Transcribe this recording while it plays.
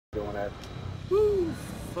that. Woo!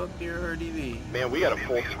 Fuck your RDV. Man, we got a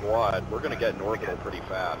full squad. We're gonna get in orbital pretty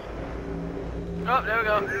fast. Oh, there we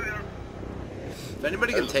go. If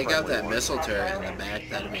anybody can take out that missile turret in the back,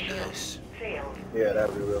 that'd be nice. Yeah,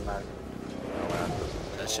 that'd be real nice.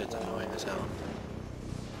 That shit's annoying as hell.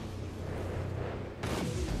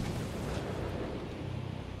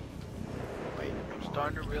 I'm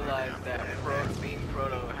starting to realize that being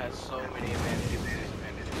proto has so many advantages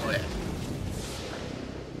and disadvantages. Oh yeah.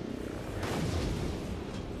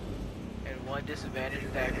 And one disadvantage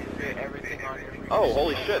is that if you fit everything on your Oh,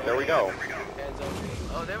 holy shit, there we go. ends up being,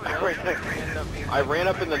 oh, there we go. I ran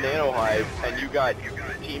up in the nano hive, and you got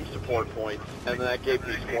team support points, and then that gave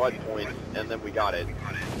me squad points, and then we got it.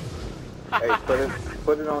 Hey,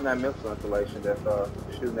 put it on that missile installation that's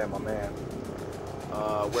shooting at my man.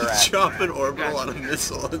 Where at? Dropping orbital on a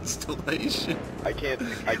missile installation. I can't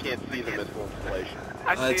see the missile installation.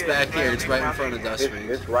 It's back here. It's right in front of Dust Rings.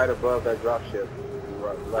 It's right above that dropship.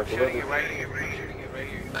 I'm shooting it right here. I'm shooting it right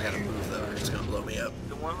here. I gotta move though, or it's gonna blow me up.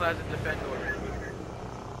 The one who has a defend order.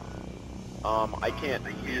 I can't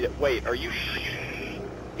see it. Wait, are you?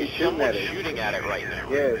 Is someone shooting at it right now?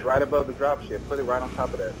 Yeah, it's right above the dropship. Put it right on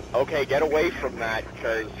top of that. Okay, get away from that,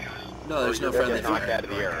 because No, there's no friendly knocked fire. out of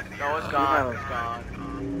the air. No, it's gone. It's gone.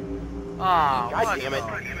 Ah, God damn it!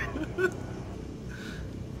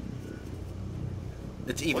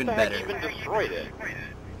 It's even What the better. heck even destroyed it?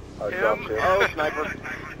 Dropship. Oh, sniper.